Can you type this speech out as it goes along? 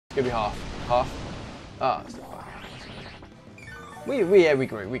It's gonna be half. Half. Ah, oh,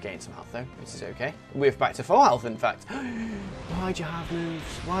 we gained some health though, which is okay. We're back to full health, in fact. Why'd you have moves?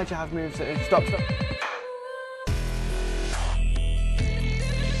 Why'd you have moves that... Stop.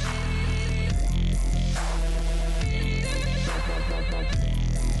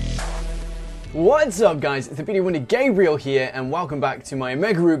 What's up, guys? It's the Beauty Wonder Gaibriul here, and welcome back to my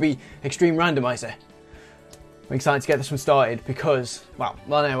Mega Ruby Extreme Randomizer. I'm excited to get this one started because,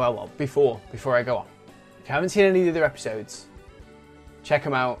 before I go on. If you haven't seen any of the other episodes, check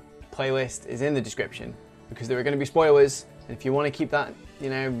them out. Playlist is in the description because there are going to be spoilers, and if you want to keep that,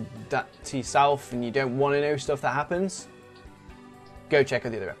 that to yourself and you don't want to know stuff that happens, go check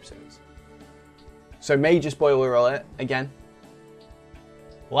out the other episodes. So, major spoiler alert again.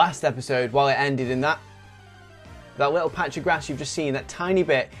 Last episode, while it ended in that little patch of grass you've just seen, that tiny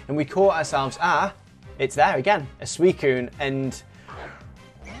bit, and we caught ourselves, it's there again, a Suicune, and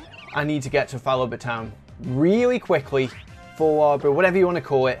I need to get to Falloba Town really quickly, full arbor, whatever you want to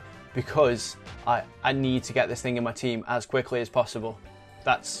call it, because I need to get this thing in my team as quickly as possible.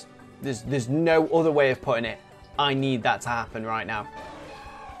 There's no other way of putting it. I need that to happen right now.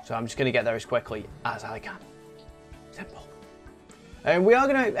 So I'm just going to get there as quickly as I can. Simple. We are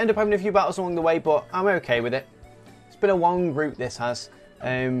going to end up having a few battles along the way, but I'm okay with it. It's been a long route, this has,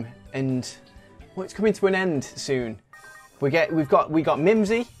 and it's coming to an end soon. We got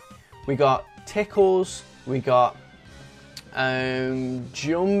Mimsy, we got Tickles, we got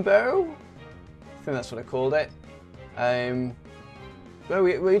Jumbo. I think that's what I called it. Well,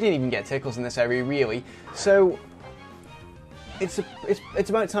 we didn't even get Tickles in this area really, so. It's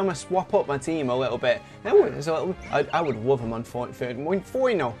about time I swap up my team a little bit. I would love a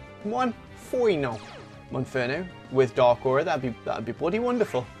Monferno with Dark Aura. That'd be bloody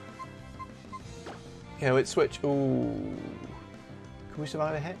wonderful. Okay, let's switch. Ooh, can we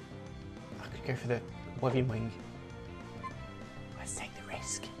survive a hit? I could go for the Oblivion Wing. Let's take the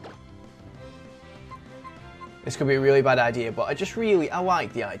risk. This could be a really bad idea, but I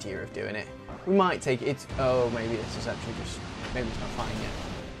like the idea of doing it. We might take it. Oh, maybe this is actually just. Maybe it's not fine yet.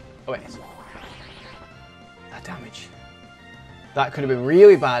 Oh wait. That damage. That could have been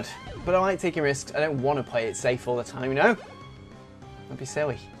really bad, but I like taking risks. I don't want to play it safe all the time, you know? That'd be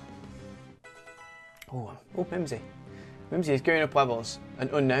silly. Oh, Mimsy. Mimsy is going up levels. An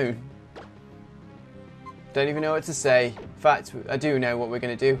unknown. Don't even know what to say. In fact, I do know what we're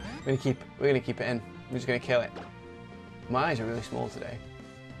going to do. We're going to keep it in. We're just going to kill it. My eyes are really small today.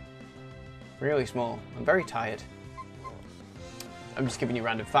 Really small. I'm very tired. I'm just giving you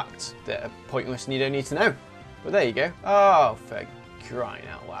random facts that are pointless and you don't need to know. But there you go. Oh, for crying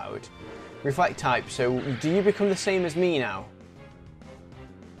out loud. Reflect type. So, do you become the same as me now?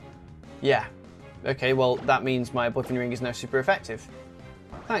 Yeah. Okay, well, that means my Oblivion Ring is now super effective.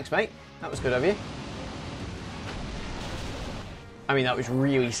 Thanks, mate. That was good of you. I mean, that was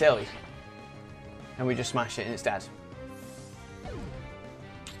really silly. And we just smashed it and it's dead.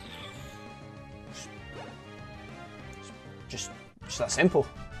 Just that simple.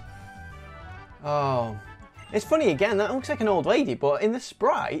 Oh, it's funny again, that looks like an old lady, but in the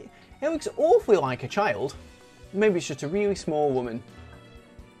sprite, it looks awfully like a child. Maybe it's just a really small woman.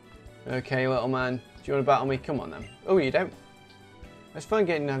 Okay, little man, do you want to battle me? Come on then. Oh, you don't? It's fun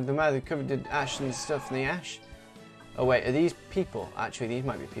getting the mother covered in ash and stuff in the ash. Oh wait, are these people? Actually, these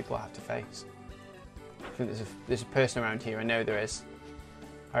might be people I have to face. I think there's a person around here, I know there is.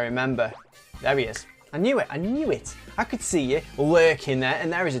 I remember. There he is. I knew it, I could see you lurking there,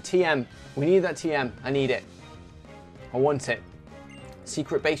 and there is a TM. We need that TM, I need it. I want it.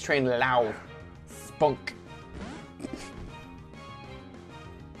 Secret base train Lao. Spunk.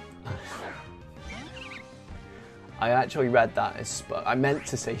 I actually read that as I meant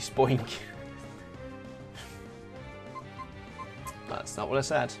to say spoink. That's not what I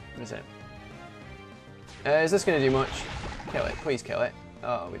said, is it? Is this going to do much? Kill it, please kill it.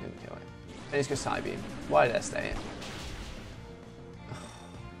 Oh, we didn't kill it. And he's got Side Beam. Why did I stay in? Oh,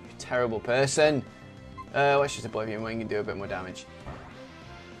 you terrible person. Let's just Oblivion Wing and do a bit more damage.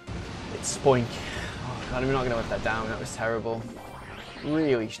 It's spoink. Oh god, I'm not going to let that down. That was terrible.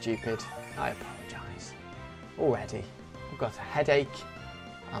 Really stupid. I apologise. Already. I've got a headache.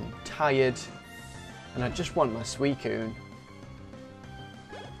 I'm tired. And I just want my Suicune.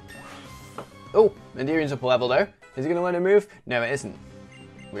 Oh, Mandirian's up a level though. Is he going to learn a move? No, it isn't.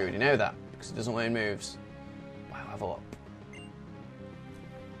 We already know that. Because it doesn't learn moves. Wow, level up.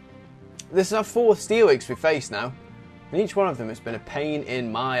 This is our 4th Steelix we've faced now. And each one of them has been a pain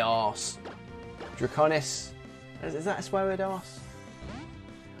in my arse. Draconis. Is that a swear word, arse?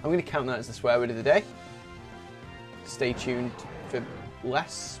 I'm going to count that as the swear word of the day. Stay tuned for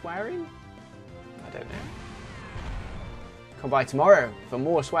less swearing? I don't know. Come by tomorrow for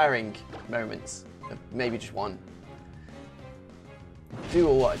more swearing moments. Maybe just one. Do a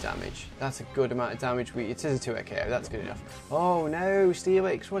lot of damage. That's a good amount of damage. It is a 2-hit KO. That's good enough. Oh no,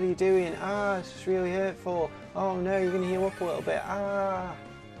 Steelix, what are you doing? Ah, this is really hurtful. Oh no, you're going to heal up a little bit. Ah.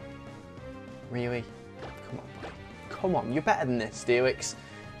 Really? Come on, buddy. Come on, you're better than this, Steelix.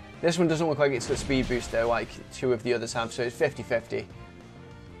 This one doesn't look like it's got speed boost though, like 2 of the others have, so it's 50-50.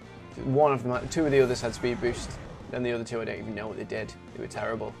 Two of the others had speed boost, then the other 2 I don't even know what they did. They were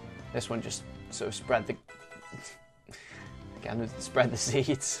terrible. This one just sort of spread the spread the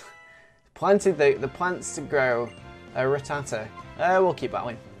seeds. Planted the plants to grow. A Rattata. We'll keep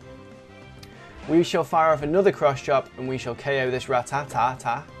battling. We shall fire off another cross chop and we shall KO this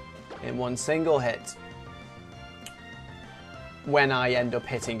Rattata in one single hit. When I end up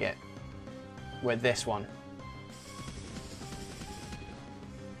hitting it with this one.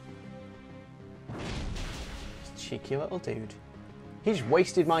 Cheeky little dude. He just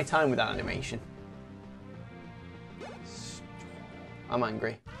wasted my time with that animation. I'm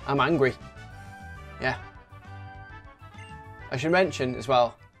angry. I'm angry. Yeah. I should mention as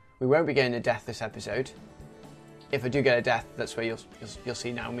well, we won't be getting a death this episode. If I do get a death, that's where you'll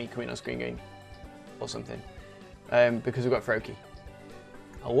see now me coming on screen going or something. Because we've got Froakie.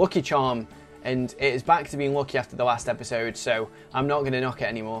 A lucky charm, and it is back to being lucky after the last episode, so I'm not going to knock it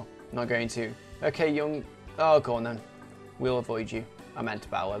anymore. I'm not going to. Okay, young. Oh, go on then. We'll avoid you. I meant to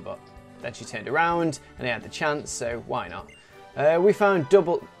battle her, but then she turned around and I had the chance, so why not? We found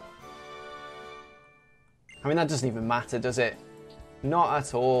double... I mean, that doesn't even matter, does it? Not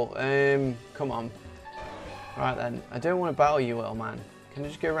at all. Come on. Right then. I don't want to battle you, little man. Can I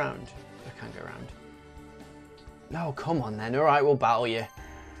just go around? I can't go around. No, come on then. Alright, we'll battle you.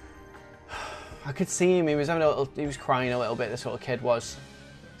 I could see him. He was having a little... He was crying a little bit, this little kid was.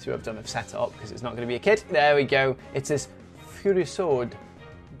 See what I've done? I've set it up because it's not going to be a kid. There we go. It's this Furisword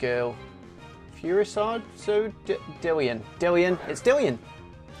girl. Furisword? So Dillion. Dillion. It's Dillion.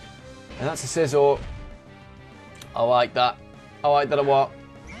 And that's a Scizor. I like that. I like that a lot.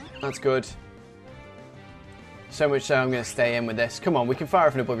 That's good. So much so I'm going to stay in with this. Come on, we can fire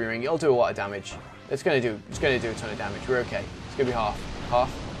off an W ring. It'll do a lot of damage. It's going to do a ton of damage. We're okay. It's going to be half.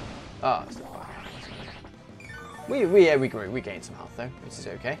 Half. Ah. We gained some health though, which is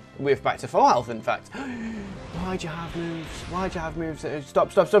okay. We're back to full health, in fact. Why'd you have moves? Why'd you have moves?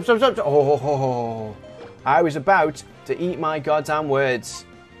 Stop, stop, stop, stop, stop. Oh, I was about to eat my goddamn words.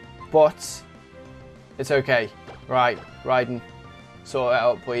 But it's okay. Right, Raiden. Sort it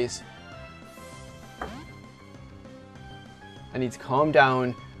out, please. I need to calm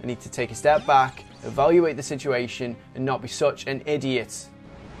down. I need to take a step back, evaluate the situation, and not be such an idiot.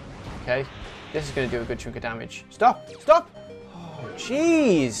 Okay? This is going to do a good chunk of damage. Stop! Stop! Oh,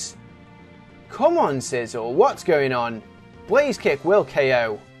 jeez! Come on, Scizor. What's going on? Blaze Kick will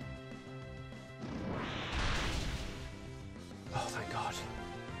KO. Oh, thank God.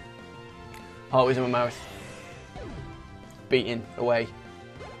 Heart was in my mouth. Beating away.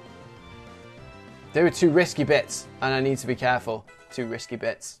 There were 2 risky bits, and I need to be careful. 2 risky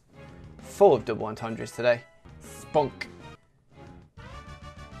bits. Full of double entendres today. Spunk.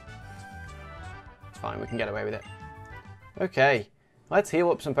 Fine, we can get away with it. Okay, let's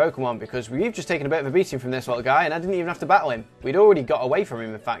heal up some Pokemon because we've just taken a bit of a beating from this little guy and I didn't even have to battle him. We'd already got away from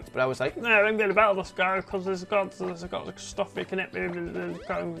him, in fact, but I was like, no, I'm going to battle this guy because there's got stuff making it.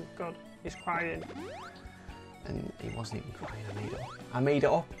 God, he's crying. And he wasn't even crying, I made it up. I made it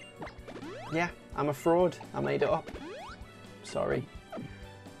up. Yeah, I'm a fraud. I made it up. Sorry.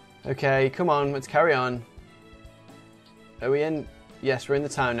 Okay, come on, let's carry on. Are we in? Yes, we're in the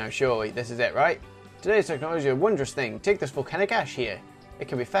town now, surely. This is it, right? Today's technology is a wondrous thing. Take this volcanic ash here. It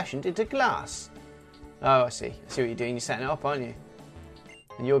can be fashioned into glass. Oh, I see. I see what you're doing. You're setting it up, aren't you?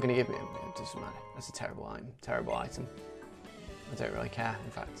 And you're going to give me... It doesn't matter. That's a terrible item. I don't really care,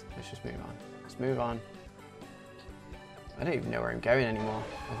 in fact. Let's just move on. Let's move on. I don't even know where I'm going anymore.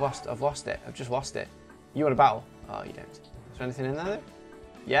 I've lost it. I've just lost it. You want to battle? Oh, you don't. Is there anything in there, though?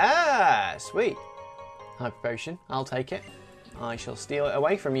 Yeah! Sweet. Hyper Potion. I'll take it. I shall steal it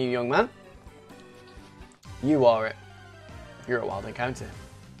away from you, young man. You are it. You're a wild encounter.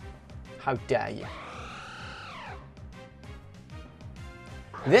 How dare you?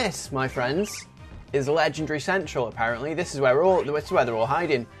 This, my friends, is Legendary Central. Apparently, this is where they're all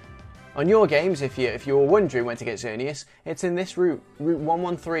hiding. On your games, if you were wondering when to get Xerneas, it's in this route, Route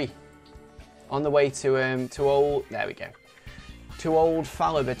 113, on the way to old. There we go. To old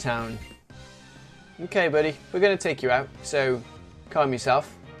Falliber Town. Okay, buddy, we're going to take you out. So, calm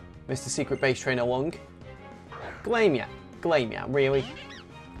yourself, Mr. Secret Base Trainer Lung. Blame ya. Glameow, really?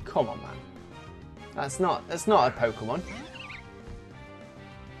 Come on, man. That's not a Pokemon.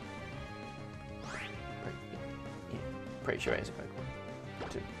 Pretty sure it is a Pokemon.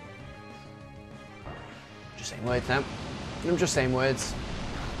 Just saying words now. I'm just saying words.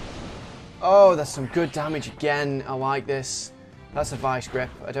 Oh, that's some good damage again. I like this. That's a Vice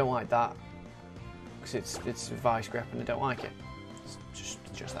Grip. I don't like that. Because it's a Vice Grip and I don't like it. It's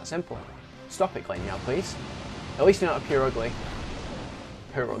just that simple. Stop it, Glameow, please. At least you're not a pure ugly.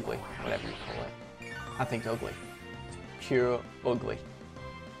 Pure ugly, whatever you call it. I think ugly. It's pure ugly.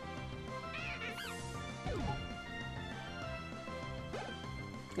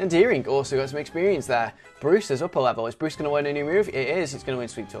 And Heeey also got some experience there. Bruce is up a level. Is Bruce going to learn a new move? It is. It's going to win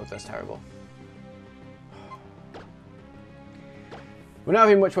Sweet Talk. That's terrible. We're not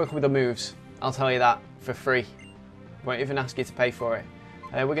having much work with the moves. I'll tell you that for free. Won't even ask you to pay for it.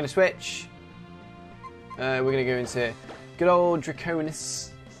 We're going to switch. We're going to go into good old Draconis.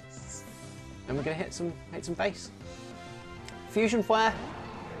 And we're going to hit some base. Fusion Flare.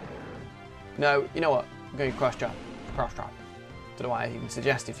 No, you know what? I'm going to Cross Chop. Cross Chop. Don't know why I even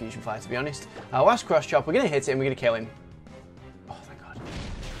suggested Fusion Flare, to be honest. Last Cross Chop, we're going to hit it and we're going to kill him. Oh, thank God.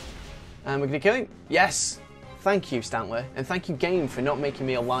 And we're going to kill him. Yes! Thank you, Stantler. And thank you, Game, for not making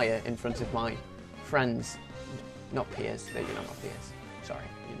me a liar in front of my friends. Not peers. You're not my peers. Sorry.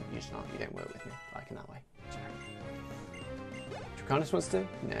 You're just not. You don't work with me like in that way. Sorry. Draconis wants to?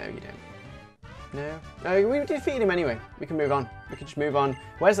 No, you don't. No. No, we defeated him anyway. We can move on. We can just move on.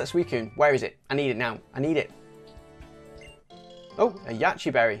 Where's that Suicune? Where is it? I need it now. I need it. Oh, a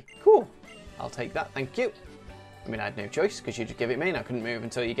Yachi Berry. Cool. I'll take that, thank you. I mean, I had no choice because you just give it me and I couldn't move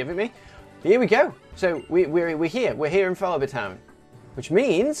until you give it me. Here we go. So we're here. We're here in Fellowbit Town. Which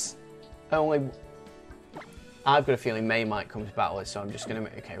means only... I've got a feeling May might come to battle us, so I'm just going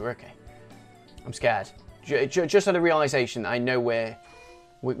to... Okay, we're okay. I'm scared. Just had a realisation that I know we're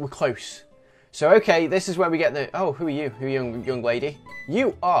close. So, okay, this is where we get the... Oh, who are you? Who are you, young lady?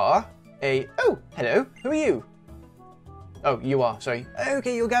 You are a... Oh, hello. Who are you? Oh, you are, sorry.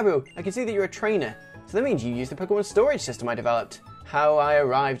 Okay, you're Gaibriul. I can see that you're a trainer. So that means you use the Pokemon storage system I developed. How I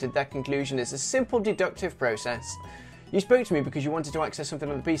arrived at that conclusion is a simple deductive process. You spoke to me because you wanted to access something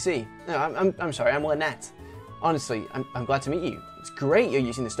on the PC. No, I'm sorry, I'm Lynette. Honestly, I'm glad to meet you. It's great you're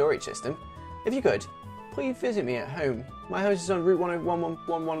using the storage system. If you could, please visit me at home. My house is on Route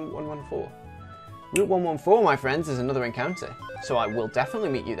 114. Route 114, my friends, is another encounter. So I will definitely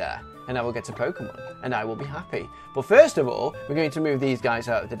meet you there. And I will get to Pokemon, and I will be happy. But first of all, we're going to move these guys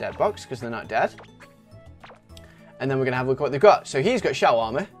out of the dead box, because they're not dead. And then we're going to have a look at what they've got. So he's got Shell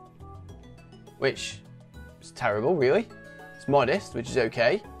Armor, which is terrible, really. It's modest, which is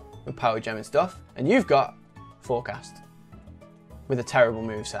okay, with Power Gem and stuff. And you've got Forecast, with a terrible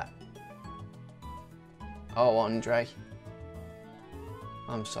moveset. Oh, Andre.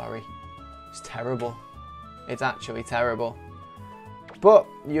 I'm sorry. It's terrible. It's actually terrible. But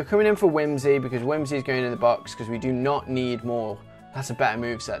you're coming in for Whimsy because Whimsy's going in the box because we do not need more. That's a better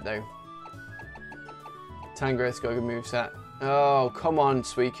moveset though. Tangrowth's got a good moveset. Oh, come on,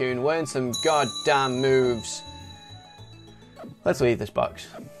 Suicune. Learn some goddamn moves. Let's leave this box.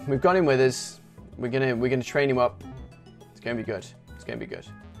 We've got him with us. We're gonna train him up. It's gonna be good. It's gonna be good.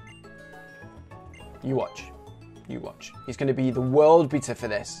 You watch. You watch. He's gonna be the world beater for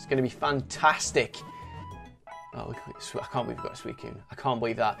this. It's gonna be fantastic. Oh, look, I can't believe we've got a Suicune. I can't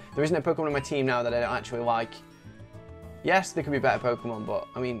believe that. There isn't a Pokemon on my team now that I don't actually like. Yes, there could be better Pokemon, but,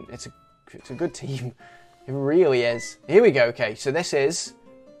 I mean, it's a good team. It really is. Here we go, okay. So this is...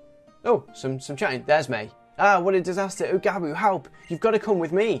 Oh, some chatting. There's May. Ah, what a disaster. Oh, Gaibriul, help. You've got to come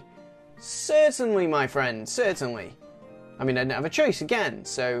with me. Certainly, my friend. Certainly. I mean, I didn't have a choice again,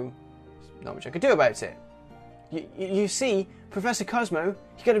 so... There's not much I could do about it. You see, Professor Cosmo,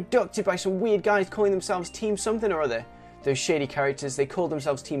 he got abducted by some weird guys calling themselves Team something or other. Those shady characters, they called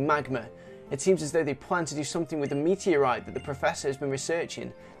themselves Team Magma. It seems as though they plan to do something with the meteorite that the Professor has been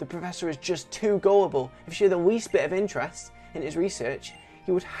researching. The Professor is just too gullible. If she had the least bit of interest in his research,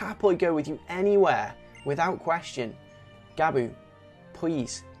 he would happily go with you anywhere, without question. Gaibriul,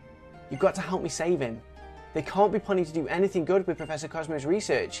 please, you've got to help me save him. They can't be planning to do anything good with Professor Cosmo's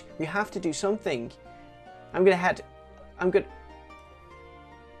research. We have to do something. I'm gonna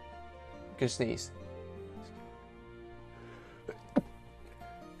sneeze.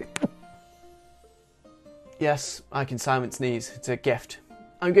 Yes, I can silent sneeze. It's a gift.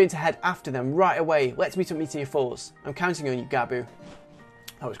 I'm going to head after them right away. Let's meet up Meteor Falls. I'm counting on you, Gaibriul.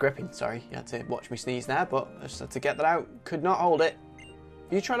 I was gripping, sorry. You had to watch me sneeze there, but I just had to get that out. Could not hold it.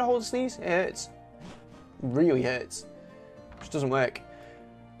 Are you trying to hold a sneeze? It hurts. It really hurts. It just doesn't work.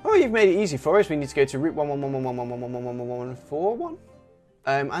 Oh, you've made it easy for us. We need to go to route 1111111111141.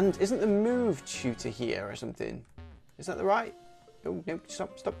 And isn't the move tutor here or something? Is that the right? Oh, no,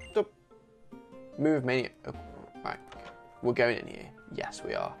 stop. Move mania. Oh, right. We're going in here. Yes,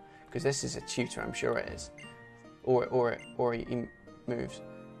 we are. Because this is a tutor, I'm sure it is. Or he moves.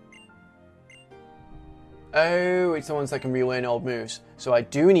 Oh, it's the ones that can relearn old moves. So I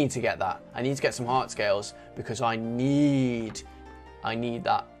do need to get that. I need to get some heart scales because I need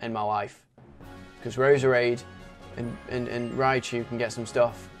that in my life. Because Roserade and Raichu can get some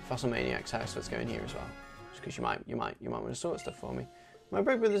stuff. Fossil Maniac's house, let's go in here as well. Just because you might want to sort stuff for me. My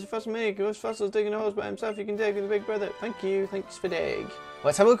big brother's a fossil maniac. If Fossil's digging holes by himself, you can dig with a big brother. Thank you. Thanks for dig.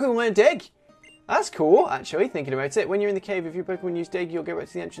 Let's have a look and learn dig. That's cool, actually, thinking about it. When you're in the cave, if your Pokemon use dig, you'll get right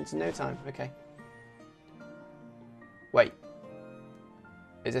to the entrance in no time. Okay. Wait.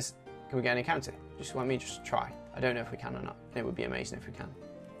 Is this... Can we get an encounter? Just let me just try. I don't know if we can or not. It would be amazing if we can.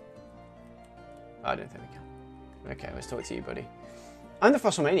 I don't think we can. Okay, let's talk to you, buddy. I'm the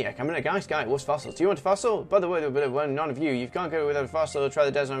Fossil Maniac. I'm a nice guy who loves fossils. Do you want a fossil? By the way, none of you. You can't go without a fossil. Try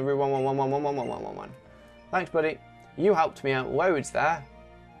the desert on Route 111111111. Thanks, buddy. You helped me out loads there.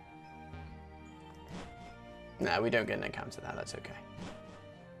 No, we don't get an encounter there. That's okay.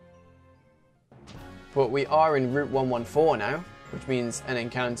 But we are in Route 114 now, which means an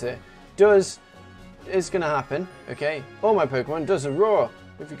encounter is going to happen. Okay. All my Pokemon does a roar.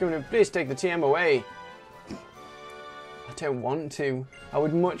 If you're going to please take the TM away. I don't want to. I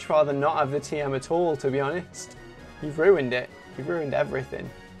would much rather not have the TM at all, to be honest. You've ruined it. You've ruined everything.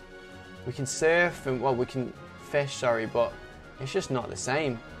 We can surf and, well, we can fish, sorry, but it's just not the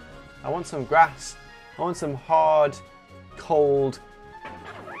same. I want some grass. I want some hard, cold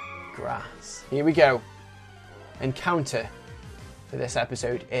grass. Here we go. Encounter for this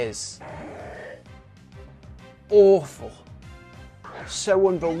episode is awful. So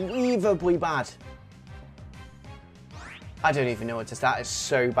unbelievably bad. I don't even know what to say. That is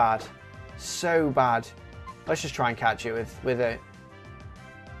so bad. So bad. Let's just try and catch it with a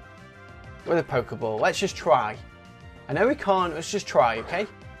Pokeball. Let's just try. I know we can't. Let's just try, okay?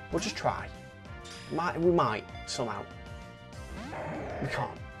 We'll just try. We might, somehow. We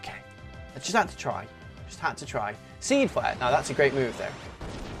can't. Okay. I just had to try. Just had to try. Seed Flare. Now, that's a great move, though.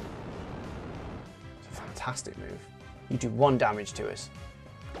 It's a fantastic move. You do 1 damage to us.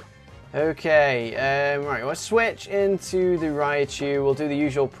 Okay, right, let's switch into the Raichu. We'll do the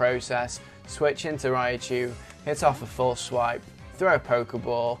usual process. Switch into Raichu, hit off a full swipe, throw a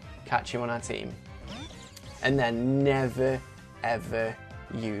Pokeball, catch him on our team. And then never, ever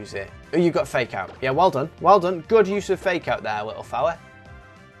use it. Oh, you got Fake Out. Yeah, well done. Well done. Good use of Fake Out there, little fella.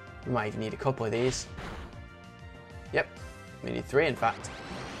 We might even need a couple of these. Yep, we need 3, in fact.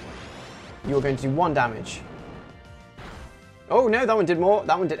 You are going to do 1 damage. Oh no, that one did more.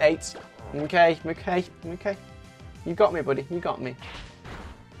 That one did 8. Okay. You got me, buddy. You got me.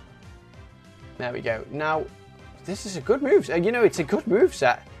 There we go. Now, this is a good move. You know, it's a good move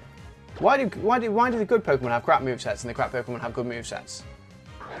set. Why do the good Pokemon have crap move sets and the crap Pokemon have good move sets?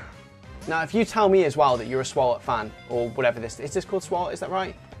 Now, if you tell me as well that you're a Swalot fan or whatever this is this called Swalot? Is that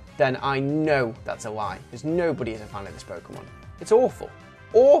right? Then I know that's a lie because nobody is a fan of this Pokemon. It's awful,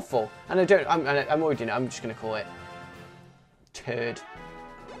 awful. And I'm already know. I'm just gonna call it turd.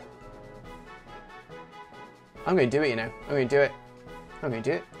 I'm going to do it, you know. I'm going to do it. I'm going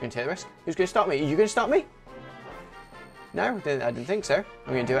to do it. I'm going to take the risk. Who's going to stop me? Are you going to stop me? No, I didn't think so.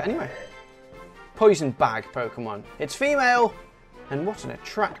 I'm going to do it anyway. Poison Bag Pokemon. It's female. And what an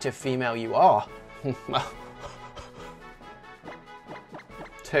attractive female you are.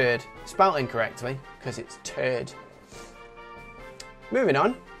 Turd. Spelled incorrectly, because it's turd. Moving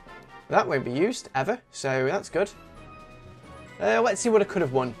on. That won't be used, ever. So that's good. Let's see what I could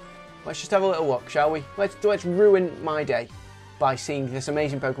have won. Let's just have a little look, shall we? Let's ruin my day by seeing this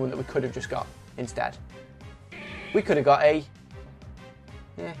amazing Pokemon that we could have just got instead. We could have got a...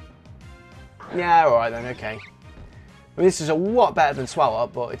 Yeah, alright then, okay. I mean, this is a lot better than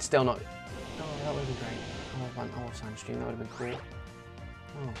Swalot, but it's still not... Oh, that would have been great. Oh, Sandstream, that would have been cool.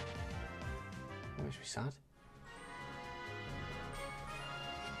 Oh. That makes me sad.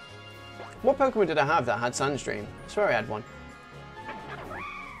 What Pokemon did I have that had Sandstream? I swear I had one.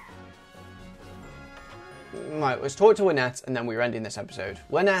 Right, let's talk to Lynette and then we're ending this episode.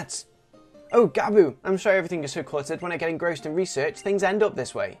 Lynette! Oh, Gabu! I'm sorry everything is so cluttered. When I get engrossed in research, things end up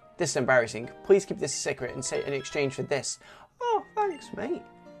this way. This is embarrassing. Please keep this a secret and say in exchange for this. Oh, thanks, mate.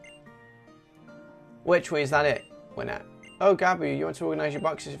 Which way is that it, Lynette? Oh, Gabu, you want to organise your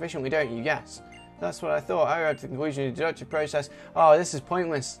boxes efficiently, don't you? Yes. That's what I thought. I arrived at the conclusion of the deductive process. Oh, this is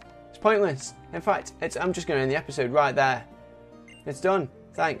pointless. It's pointless. In fact, I'm just going to end the episode right there. It's done.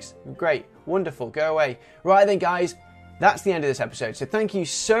 Thanks. Great. Wonderful. Go away. Right then, guys, that's the end of this episode. So thank you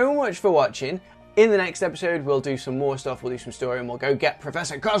so much for watching. In the next episode, we'll do some more stuff. We'll do some story, and we'll go get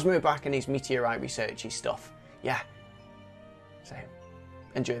Professor Cosmo back and his meteorite researchy stuff. Yeah. So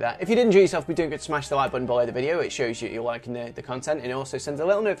enjoy that. If you did enjoy yourself, be doing good, smash the like button below the video. It shows you you're liking the content, and it also sends a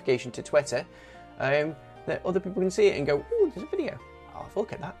little notification to Twitter that other people can see it and go, "Ooh, there's a video. I'll have a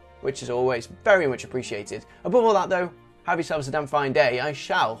look at that," which is always very much appreciated. Above all that, though, have yourselves a damn fine day. I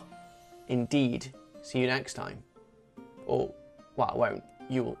shall indeed see you next time. Or, well, I won't.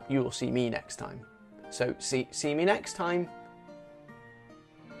 You will see me next time. So see me next time.